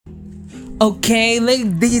Okay,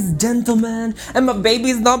 ladies, gentlemen, and my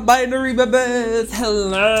babies not binary babies.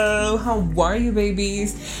 Hello, how are you,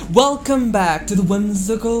 babies? Welcome back to the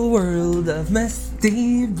whimsical world of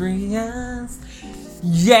Mystearious.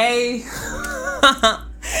 Yay!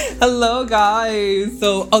 Hello, guys.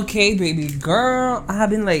 So, okay, baby girl, I have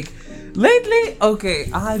been lately,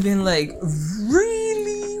 I've been really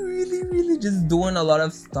just doing a lot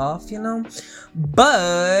of stuff, you know.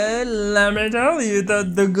 But let me tell you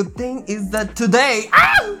that the good thing is that today,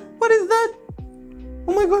 what is that?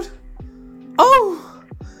 Oh my god. Oh,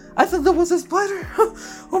 I thought that was a spider.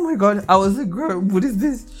 Oh my god, I was like, girl, what is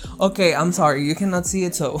this? Okay, I'm sorry, you cannot see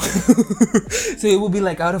it, so so it will be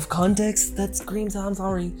out of context. That screams, I'm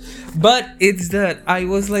sorry. But it's that I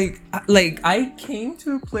was I came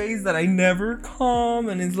to a place that I never come,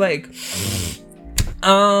 and it's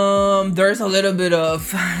there's a little bit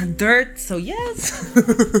of dirt, so yes.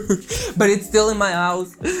 But it's still in my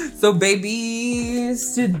house. So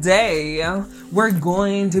babies, today we're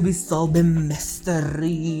going to be solving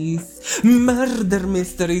mysteries, murder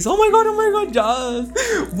mysteries. Oh my god, yes.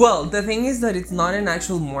 Well, the thing is that it's not an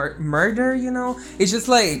actual murder, you know. It's just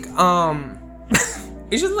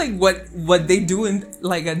it's just what they do in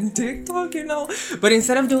on TikTok, you know. But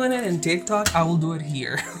instead of doing it in TikTok, I will do it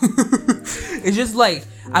here. It's just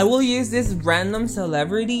I will use this random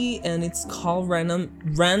celebrity, and it's called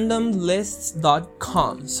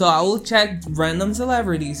randomlists.com. So I will check random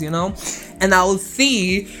celebrities, you know, and I will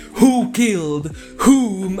see who killed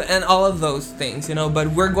whom and all of those things, you know.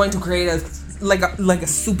 But we're going to create a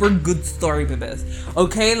super good story with this,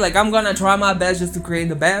 okay? I'm gonna try my best just to create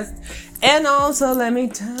the best. And also, let me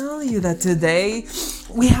tell you that today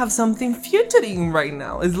we have something featuring right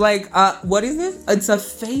now. It's what is this? It's a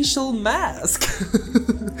facial mask.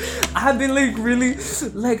 I've been really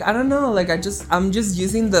I don't know, I'm just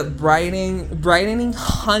using the brightening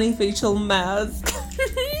honey facial mask.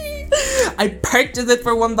 I purchased it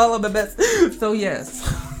for $1, baby. So yes.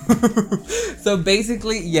 So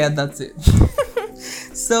basically, yeah, that's it.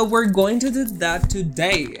 So we're going to do that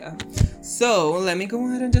today. So let me go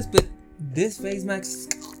ahead and just put this face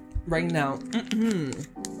mask right now.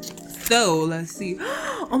 So let's see.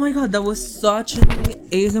 Oh my god, that was such an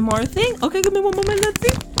ASMR thing. Okay, give me one moment. Let's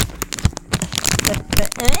see.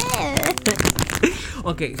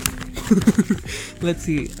 Okay. Let's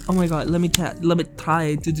see. Oh my god, let me try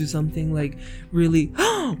to do something really.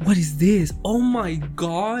 What is this? Oh my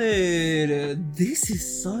god, this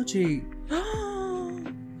is such a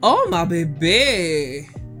oh my baby.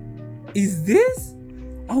 Is this?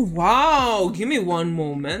 Oh wow, give me one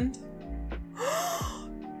moment.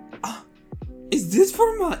 Is this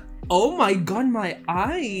for my, oh my god, my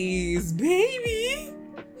eyes, baby?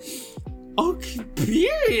 Okay,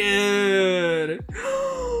 period.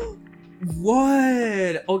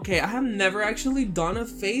 What? Okay, I have never actually done a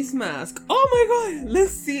face mask. Oh my god,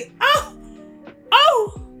 let's see. Oh,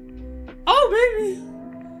 baby.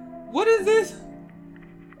 What is this?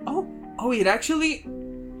 Oh, it actually,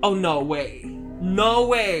 oh, no way.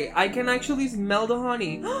 I can actually smell the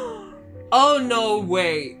honey. Oh, no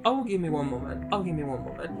way. Oh, give me one moment.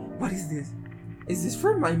 What is this? Is this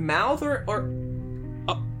for my mouth or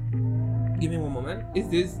oh, give me one moment. Is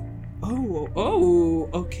this, oh,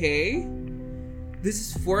 okay. This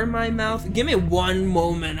is for my mouth. Give me one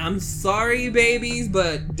moment. I'm sorry, babies,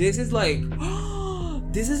 but this is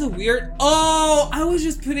this is a weird, oh, I was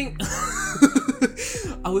just putting,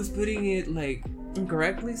 I was putting it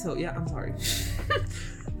incorrectly, so yeah, I'm sorry.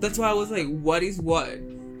 That's why I was what is what?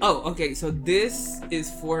 Oh, okay, so this is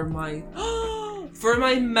for my for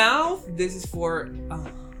my mouth. This is for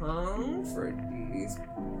for these.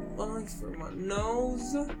 Oh, it's for my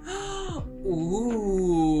nose.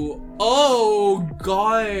 Ooh, oh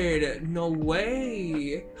god, no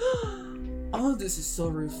way. Oh, this is so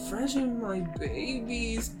refreshing, my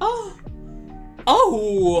babies. Oh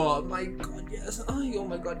my god, yes. Oh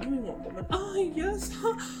my god, give me one moment. Oh yes.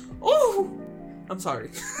 Oh, I'm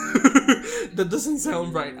sorry. That doesn't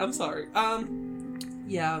sound right. I'm sorry.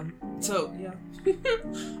 Yeah. So yeah.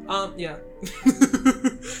 Yeah.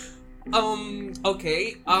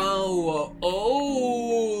 Okay. Oh,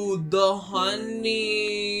 the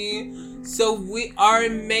honey. So we're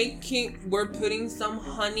putting some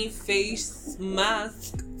honey facial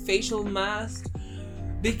mask,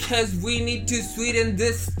 because we need to sweeten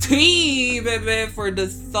this tea, baby, for the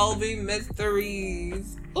solving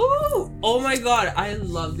mysteries. Ooh, oh my god, I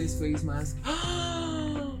love this face mask.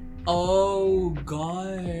 Oh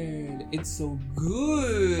god, it's so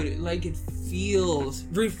good. It feels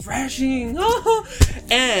refreshing.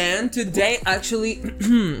 And today, actually,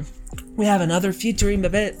 we have another featuring,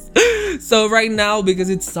 baby. So right now, because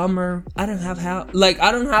it's summer, I don't have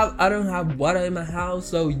I don't have water in my house.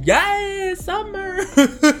 So yay, summer.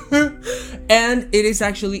 And it is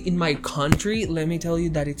actually in my country. Let me tell you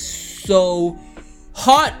that it's so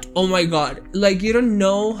hot. Oh my god, like you don't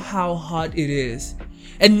know how hot it is.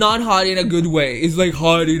 And not hot in a good way. It's like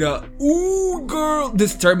hot in a ooh girl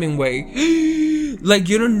disturbing way. Like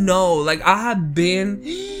you don't know. Like I have been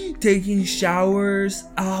taking showers.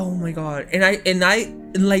 Oh my god. And I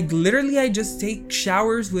like literally I just take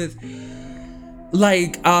showers with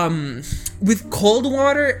cold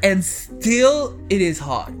water and still it is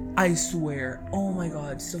hot. I swear. Oh my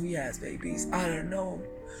god. So yes, babies. I don't know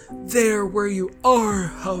there where you are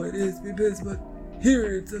how it is, babies, but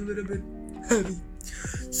here it's a little bit heavy.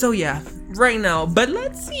 So yeah, right now, but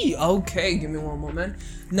let's see. Okay, give me one moment.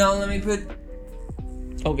 Now let me put.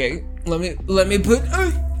 Okay, let me put.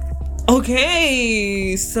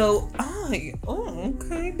 Okay, so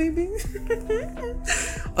okay, baby.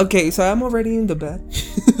 Okay, so I'm already in the bed,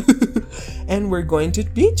 and we're going to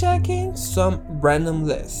be checking some random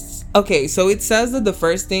lists. Okay, so it says that the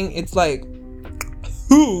first thing it's like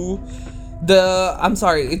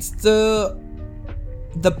it's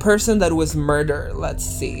the person that was murdered. Let's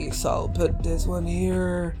see. So I'll put this one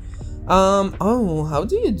here. Oh, how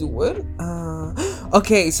do you do it?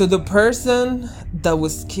 Okay, so the person that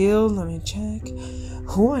was killed, let me check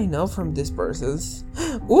who I know from this person's.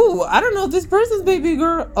 Ooh, I don't know this person's, baby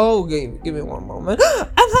girl. Oh, okay, give me one moment. Anne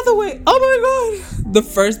Hathaway. Oh my god, the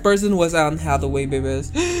first person was Anne Hathaway,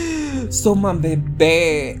 babies. So my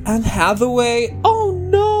baby Anne Hathaway. Oh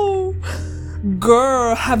no,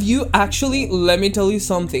 girl, have you actually, let me tell you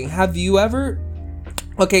something, have you ever,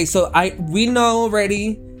 okay, so we know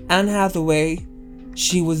already Anne Hathaway,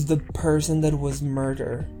 she was the person that was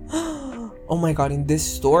murdered. Oh my god, in this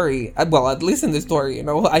story, well, at least in this story, you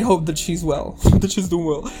know, I hope that she's well, that she's doing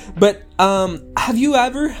well. But have you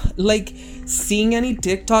ever like seen any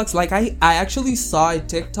TikToks? Like I actually saw a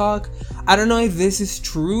TikTok, I don't know if this is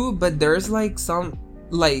true, but there's like some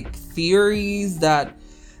like theories that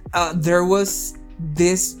there was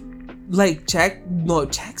this like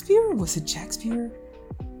Shakespeare? Was it Shakespeare?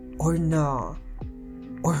 Or no?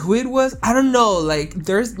 Or who it was? I don't know. Like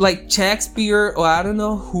there's like Shakespeare, or I don't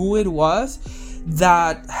know who it was,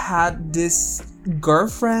 that had this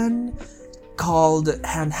girlfriend called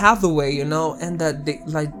Anne Hathaway, you know, and that they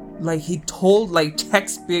like he told, like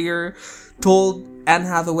Shakespeare told Anne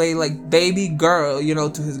Hathaway, like, baby girl, you know,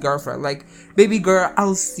 to his girlfriend, like, baby girl,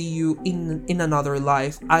 I'll see you in another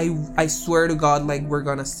life. I swear to God, like, we're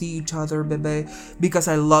gonna see each other, baby, because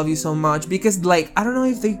I love you so much. Because, like, I don't know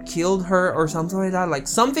if they killed her or something like that. Like,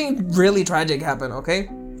 something really tragic happened,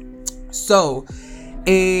 okay? So,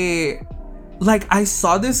 like, I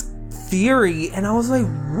saw this theory and I was like,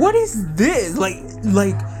 what is this?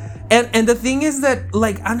 And the thing is that,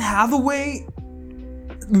 like, Anne Hathaway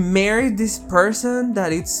married this person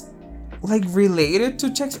that it's like related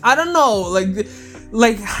to Shakespeare. I don't know,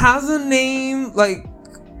 like has a name like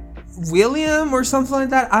William or something like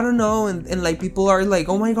that. I don't know, and like people are like,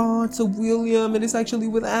 oh my god, so William, it is actually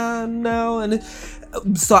with Anne now, and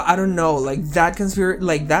so I don't know, like that conspiracy,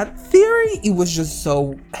 like that theory, it was just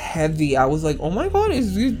so heavy. I was like, oh my god,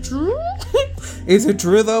 is it true? Is it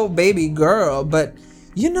true though, baby girl? But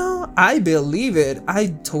you know, I believe it. I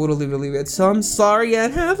totally believe it. So I'm sorry,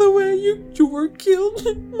 Anne Hathaway, you were killed.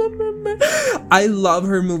 I love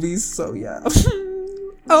her movies, so yeah.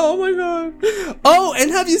 Oh my god. Oh,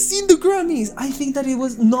 and have you seen the Grammys? I think that it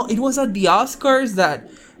was at the Oscars that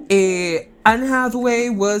Anne Hathaway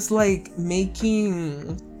was like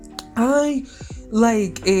making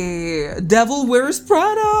Devil Wears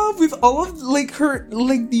Prada with all of like her,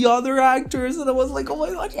 like the other actors, and I was like, oh my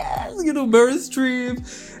god, yes, you know, Meryl Streep,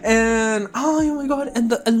 and oh my god, and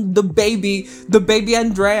the baby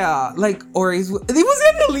Andrea, like, or it was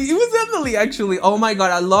Emily actually. Oh my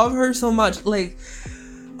god, I love her so much. Like,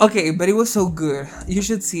 okay, but it was so good. You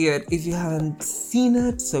should see it if you haven't seen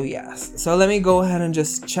it. So yes, so let me go ahead and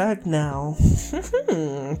just check now.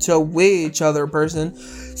 So which other person?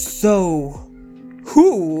 So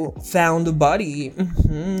who found the body?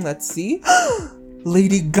 Let's see.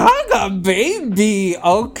 Lady Gaga, baby.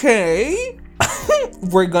 Okay.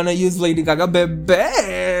 We're gonna use Lady Gaga,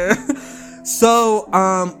 baby. So,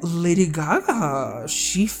 Lady Gaga,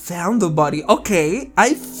 she found the body. Okay,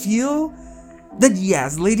 I feel that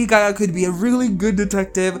yes, Lady Gaga could be a really good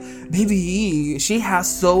detective. Baby, she has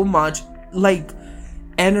so much, like,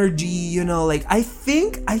 energy, you know, like, I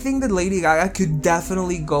think that Lady Gaga could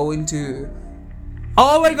definitely go into...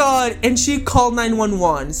 Oh my god, and she called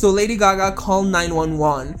 911. So Lady Gaga called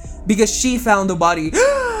 911 because she found the body.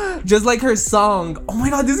 Just like her song. Oh my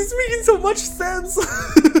god, this is making so much sense.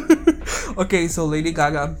 Okay, so Lady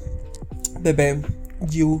Gaga, Bebe,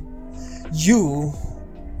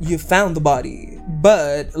 you found the body,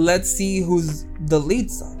 but let's see who's the lead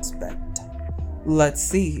suspect. Let's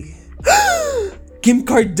see. Kim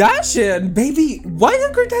Kardashian, baby. Why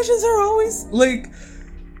the Kardashians are always like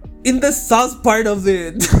in the sus part of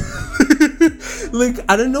it? Like,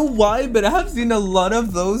 I don't know why, but I have seen a lot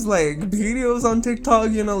of those like videos on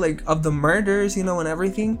TikTok, you know, like of the murders, you know, and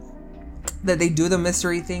everything, that they do the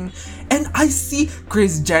mystery thing. And I see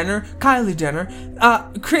Kris Jenner, Kylie Jenner,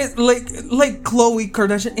 Chris, like Khloe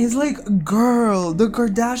Kardashian is like, girl, the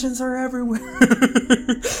Kardashians are everywhere.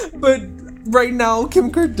 But right now,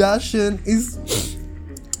 Kim Kardashian is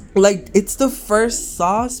like, it's the first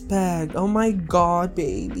suspect. Oh my god,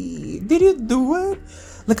 baby. Did you do it?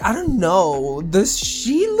 Like, I don't know. Does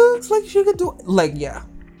she looks like she could do it? Like, yeah.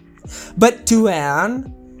 But to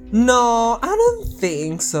Anne, no, I don't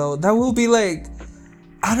think so. That will be like,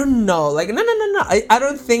 I don't know. Like, no. I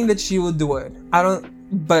don't think that she will do it. I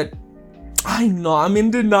don't, but I know, I'm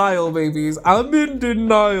in denial, babies. I'm in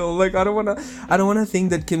denial. Like, I don't wanna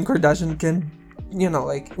think that Kim Kardashian can, you know,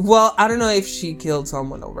 like, well, I don't know if she killed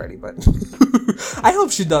someone already, but I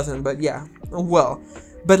hope she doesn't, but yeah. Well,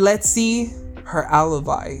 but let's see her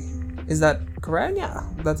alibi. Is that correct? Yeah,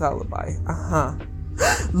 that's alibi.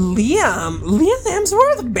 Liam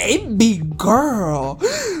Hemsworth, baby girl.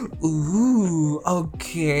 Ooh,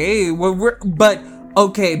 okay.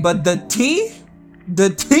 But the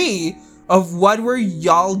tea of what were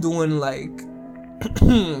y'all doing, like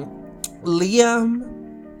Liam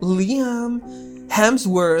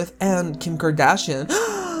Hemsworth and Kim Kardashian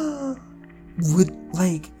would,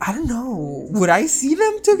 like, I don't know, would I see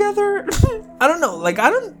them together? I don't know, like,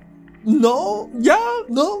 I don't know. Yeah,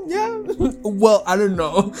 no, yeah. Well, I don't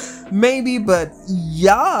know, maybe, but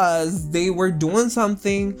yes, they were doing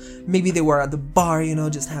something. Maybe they were at the bar, you know,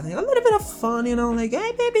 just having a little bit of fun, you know, like,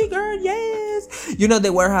 hey baby girl, yes, you know,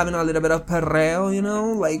 they were having a little bit of perreo, you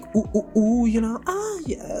know, like, ooh, you know,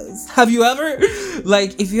 yes. Have you ever,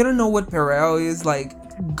 like, if you don't know what perreo is, like,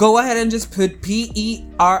 go ahead and just put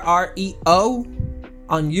PERREO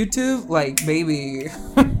on YouTube, like, baby,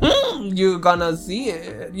 you're gonna see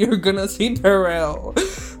it. You're gonna see perreo.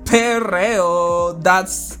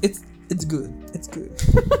 That's it's good. It's good.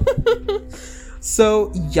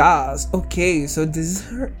 So yes, okay. So this is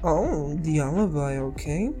her own, the alibi.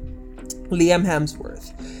 Okay, Liam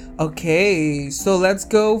Hemsworth. Okay, so let's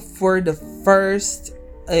go for the first,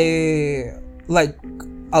 like,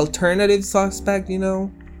 alternative suspect. You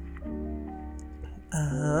know.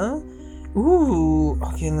 Ooh,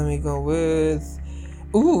 okay, let me go with,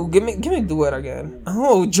 ooh, give me do it again.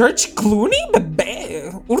 Oh, George Clooney, baby.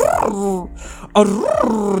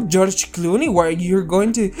 George Clooney, why you're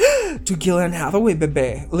going to kill Anne Hathaway,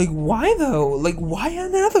 baby? Like, why though? Like, why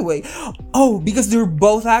Anne Hathaway? Oh, because they're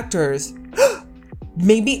both actors.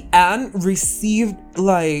 Maybe Anne received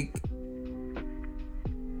like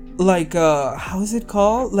how is it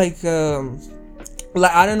called? Like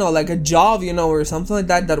I don't know, like a job, you know, or something like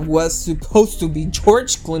that was supposed to be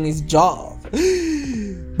George Clooney's job,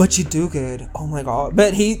 but she took it. Oh my god.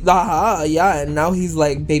 But he, yeah, and now he's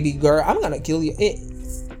like, baby girl, I'm gonna kill you.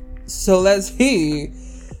 So let's see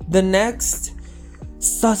the next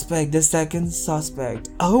suspect, the second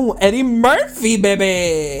suspect. Oh, Eddie Murphy,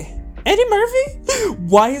 baby. Eddie Murphy?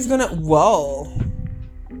 Why he's gonna, well,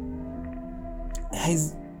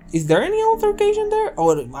 is there any altercation there? Oh,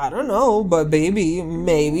 I don't know, but baby,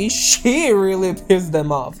 maybe she really pissed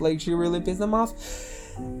them off. Like, she really pissed them off.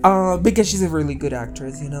 Because she's a really good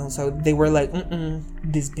actress, you know. So they were like,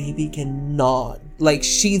 this baby cannot. Like,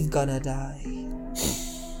 she's gonna die.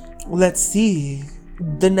 Let's see.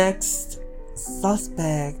 The next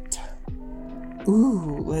suspect.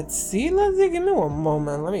 Ooh, let's see. Give me one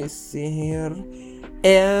moment. Let me see here.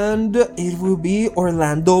 And it will be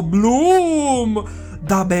Orlando Bloom.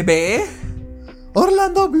 Da baby,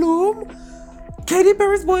 Orlando Bloom, Katy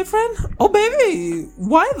Perry's boyfriend. Oh baby,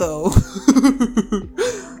 why though?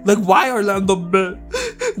 Like, why Orlando?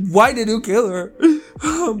 Why did you kill her?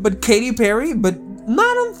 But Katy Perry. But no,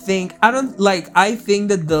 I think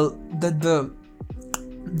that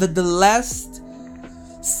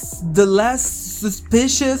the less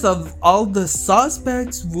suspicious of all the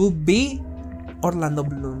suspects will be Orlando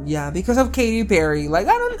Bloom, yeah, because of Katy Perry. Like,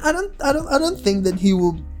 I don't think that he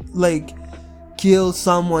will, like, kill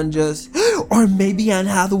someone just, or maybe Anne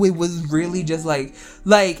Hathaway was really just like,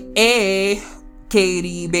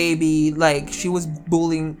 Katy, baby, like, she was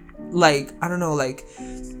bullying, like, I don't know, like,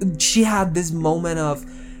 she had this moment of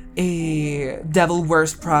a Devil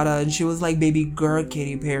Wears Prada, and she was like, baby girl,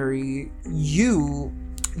 Katy Perry, you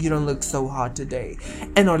don't look so hot today.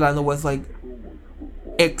 And Orlando was like,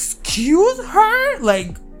 excuse her?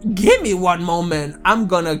 Like, give me one moment, I'm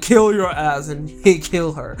gonna kill your ass. And he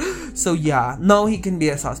killed her. So yeah, no, he can be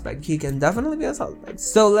a suspect. He can definitely be a suspect.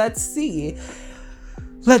 So let's see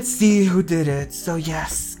who did it. So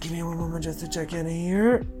yes, give me one moment just to check in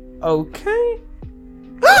here. Okay.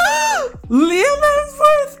 Liam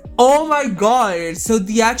Hemsworth! Oh my god. So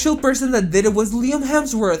the actual person that did it was Liam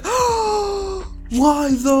Hemsworth.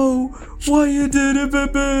 Why though? Why you did it,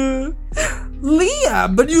 baby?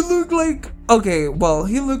 Liam, but you look like... Okay, well,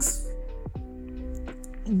 he looks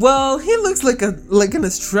like a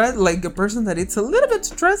person that it's a little bit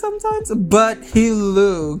stressed sometimes, but he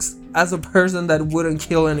looks as a person that wouldn't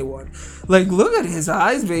kill anyone. Like, look at his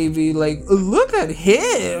eyes, baby. Like, look at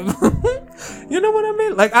him. You know what I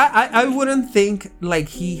mean? Like, I wouldn't think like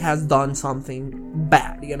he has done something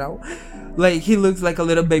bad, you know? Like, he looks like a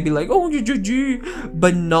little baby, like, oh, GG.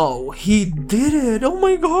 But no, he did it. Oh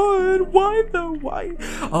my god. Why though? Why?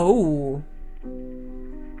 Oh.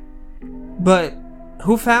 But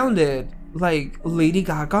who found it? Like, Lady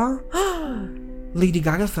Gaga? Lady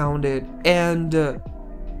Gaga found it. And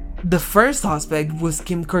the first suspect was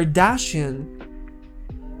Kim Kardashian.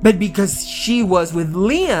 But because she was with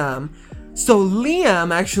Liam, so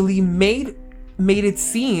Liam actually made it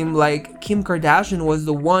seem like Kim Kardashian was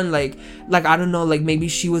the one, like I don't know, like maybe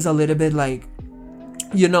she was a little bit like,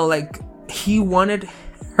 you know, like he wanted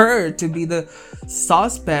her to be the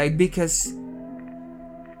suspect because...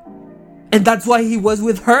 And that's why he was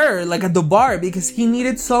with her, like at the bar, because he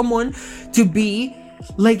needed someone to be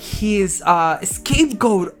like his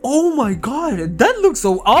scapegoat. Oh my god, that looks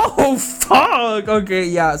so... Oh fuck. Okay,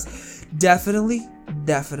 yes, definitely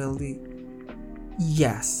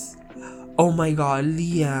yes. Oh my god,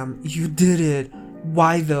 Liam, you did it.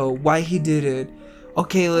 Why though? Why he did it?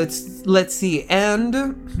 Okay, let's see.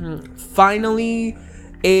 And finally,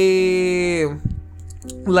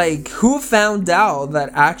 like, who found out that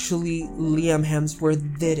actually Liam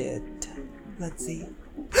Hemsworth did it? Let's see.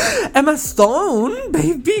 Emma Stone,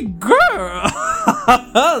 baby girl.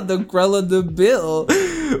 The Cruella de Vil.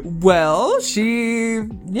 Well, she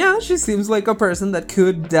seems like a person that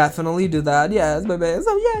could definitely do that. Yes, baby.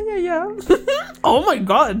 So yeah. Oh my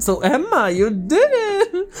god. So Emma, you did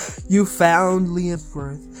it. You found Liam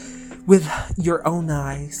Hemsworth with your own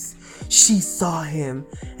eyes. She saw him,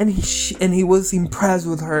 and he was impressed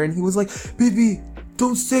with her, and he was like, baby,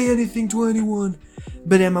 don't say anything to anyone.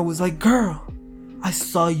 But Emma was like, girl, I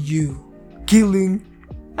saw you killing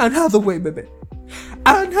Anne Hathaway, baby.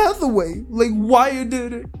 Anne Hathaway, like, why you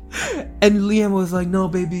did it? And Liam was like, no,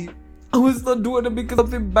 baby, I was not doing it because of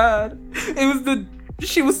something bad.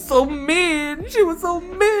 She was so mean.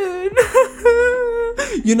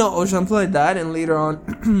 You know, or something like that. And later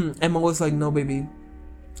on, Emma was like, no, baby,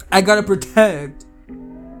 I gotta protect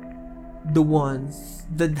the ones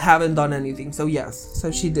that haven't done anything. So yes,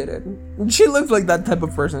 so she did it. She looks like that type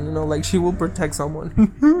of person, you know, like she will protect someone.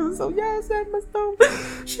 So yes, Emma Stone,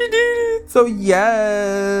 she did it. So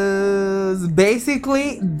yes,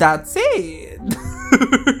 basically that's it.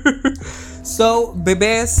 So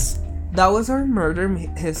bebés, that was our murder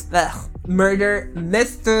mystery.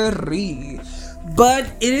 But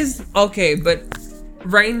it is okay, but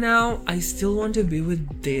right now I still want to be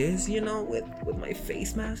with this, you know, with my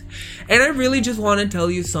face mask. And I really just want to tell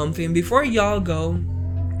you something before y'all go.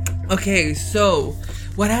 Okay, so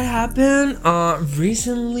what had happened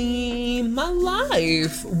recently in my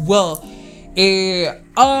life? Well,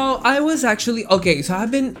 I was actually okay, so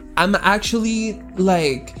I'm actually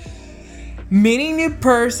like meeting new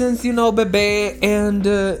persons, you know, bebe, and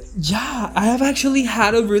yeah, I have actually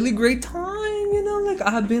had a really great time. You know, like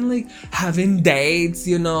I've been like having dates,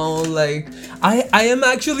 you know, like I am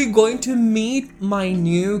actually going to meet my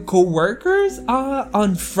new co-workers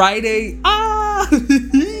on Friday.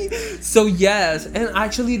 So yes, and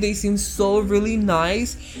actually they seem so really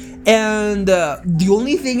nice. And the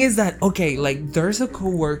only thing is that, okay, like there's a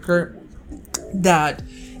co-worker that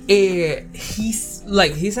he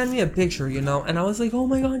sent me a picture, you know, and I was like, oh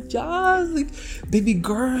my god, Josh, like, baby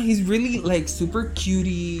girl, he's really like super cutie,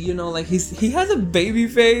 you know, like he has a baby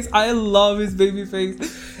face. I love his baby face.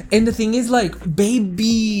 And the thing is, like,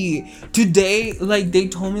 baby, today, like, they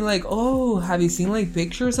told me like, oh, have you seen like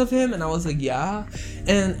pictures of him? And I was like, yeah.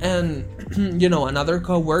 And you know, another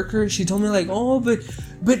co-worker, she told me like, oh, but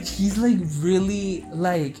he's like really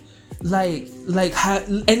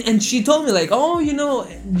and she told me like, oh, you know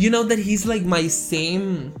that he's like my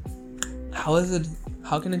same, how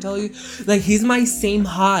can I tell you, like he's my same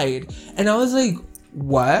height. And I was like,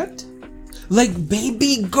 what? Like,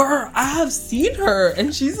 baby girl, I have seen her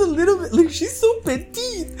and she's a little bit, like, she's so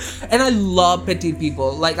petite. And I love petite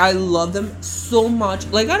people. Like, I love them so much.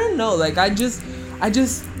 Like, I don't know, like, I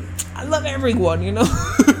love everyone, you know?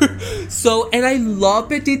 So, and I love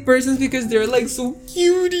petite persons because they're like so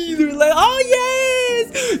cutie. They're like, oh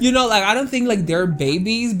yes! You know, like, I don't think like they're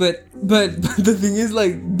babies, but the thing is,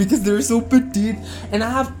 like, because they're so petite. And I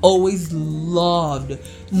have always loved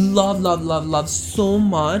so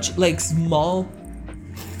much, like, small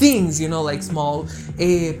things, you know, like small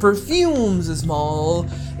perfumes, small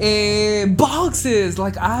boxes.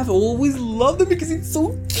 Like, I've always loved them because it's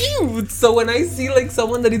so cute. So when I see like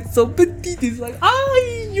someone that is so petite, it's like, ah,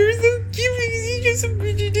 you're so cute because you're so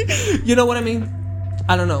petite. You know what I mean?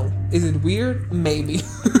 I don't know. Is it weird? Maybe.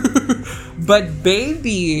 But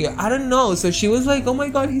baby, I don't know. So she was like, oh my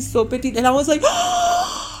god, he's so petite. And I was like,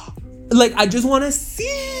 like, I just want to see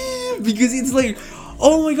him because it's like,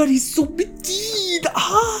 oh my god, he's so petite.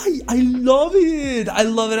 I love it. I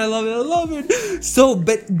love it. So,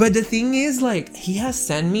 but the thing is, like, he has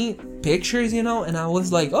sent me pictures, you know, and I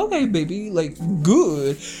was like, okay, baby, like,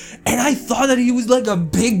 good. And I thought that he was like a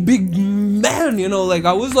big man, you know, like,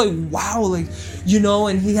 I was like, wow, like, you know,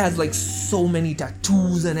 and he has like so many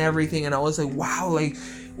tattoos and everything, and I was like, wow, like,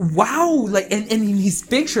 and in his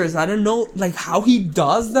pictures, I don't know like how he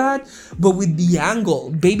does that, but with the angle,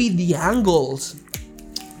 baby, the angles,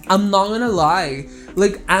 I'm not gonna lie,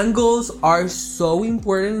 like, angles are so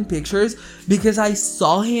important in pictures, because I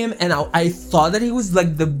saw him and I thought that he was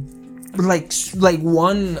like the like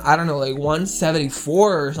one, I don't know, like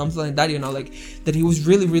 174 or something like that, you know, like that he was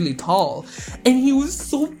really tall, and he was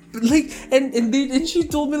so like, and she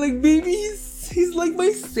told me like, baby, he's like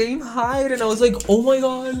my same height, and I was like, oh my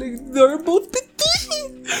god, like, they're both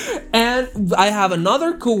petite. And I have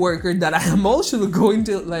another coworker that I am also going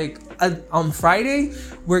to, like, on Friday,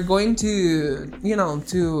 we're going to, you know,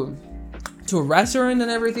 to a restaurant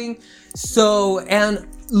and everything. So, and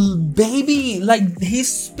baby, like,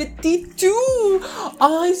 he's petite too,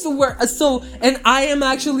 I swear. So, and I am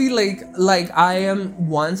actually like I am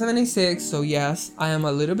 176, so yes, I am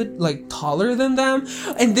a little bit like taller than them,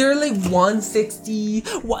 and they're like 160,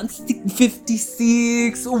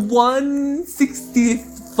 156,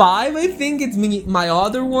 165. I think it's me. My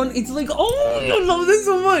other one, it's like, oh, I love this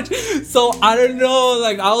so much. So I don't know,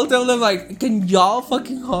 like, I'll tell them like, can y'all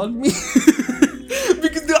fucking hug me?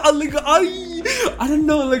 Because they're like, I don't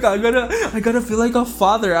know, like, I gotta feel like a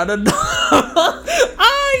father. I don't know.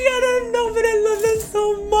 I don't know, but I love them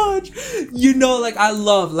so much. You know, like, I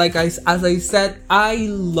love, like, as I said, I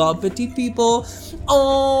love petite people.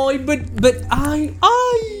 Oh, but I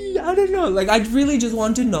don't know, like, I really just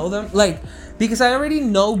want to know them, like, because I already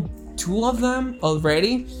know 2 of them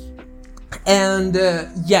already, and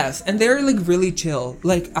yes, and they're like really chill.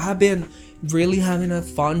 Like, I have been really having a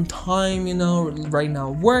fun time, you know, right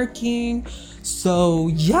now working. So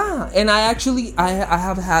yeah, and I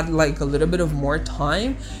have had like a little bit of more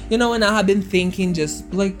time, you know, and I have been thinking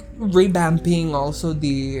just like revamping also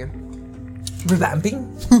the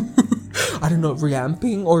I don't know,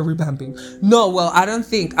 revamping or revamping. No, well, I don't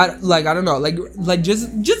think, I don't know, like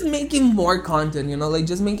just making more content, you know, like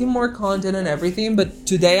just making more content and everything. But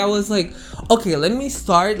today I was like, okay, let me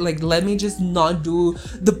start, like, let me just not do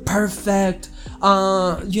the perfect,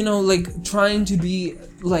 you know, like trying to be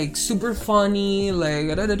like super funny,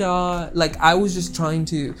 like like I was just trying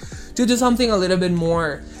to do something a little bit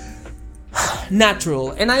more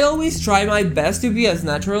natural, and I always try my best to be as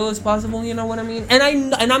natural as possible, you know what I mean? And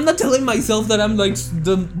I'm not telling myself that I'm like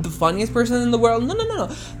the funniest person in the world. No.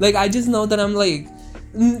 Like, I just know that I'm like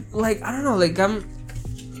I don't know, like, I'm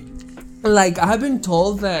like, I've been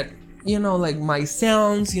told that, you know, like, my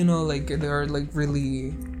sounds, you know, like, they're like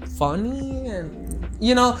really funny, and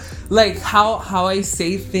you know, like how I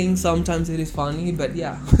say things, sometimes it is funny, but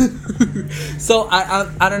yeah. So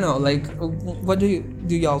I don't know, like, what do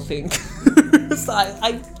y'all think? So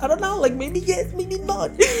I don't know, like, maybe yes, maybe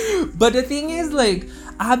not. But the thing is, like,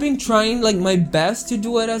 I've been trying like my best to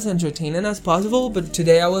do it as entertaining as possible, but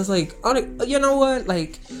today I was like, oh, you know what,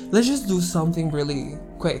 like, let's just do something really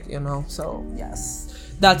quick, you know? So yes,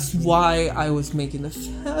 that's why I was making the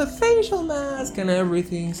facial mask and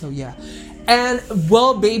everything. So yeah. And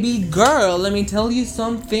well, baby girl, let me tell you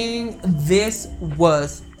something. This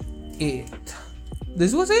was it.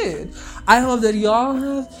 I hope that y'all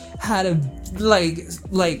have had a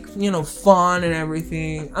you know, fun and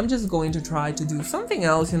everything. I'm just going to try to do something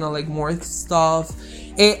else, you know, like more stuff.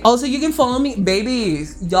 Also, you can follow me,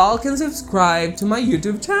 babies. Y'all can subscribe to my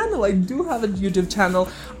YouTube channel. I do have a YouTube channel.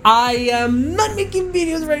 I am not making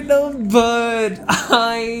videos right now, but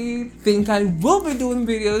I think I will be doing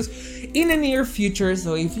videos in the near future.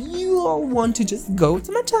 So if you all want to just go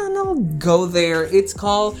to my channel, go there. It's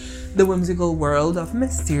called The Whimsical World of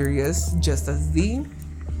Mystearious, just as the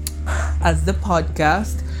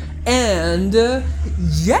podcast. And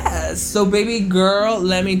yes, so baby girl,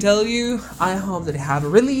 let me tell you, I hope that you have a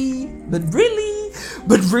really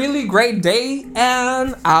great day,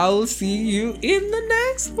 and I'll see you in the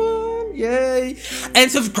next one. Yay.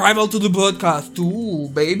 And subscribe all to the podcast too,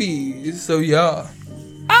 baby. So yeah,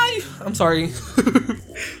 I'm sorry.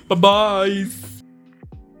 Bye bye.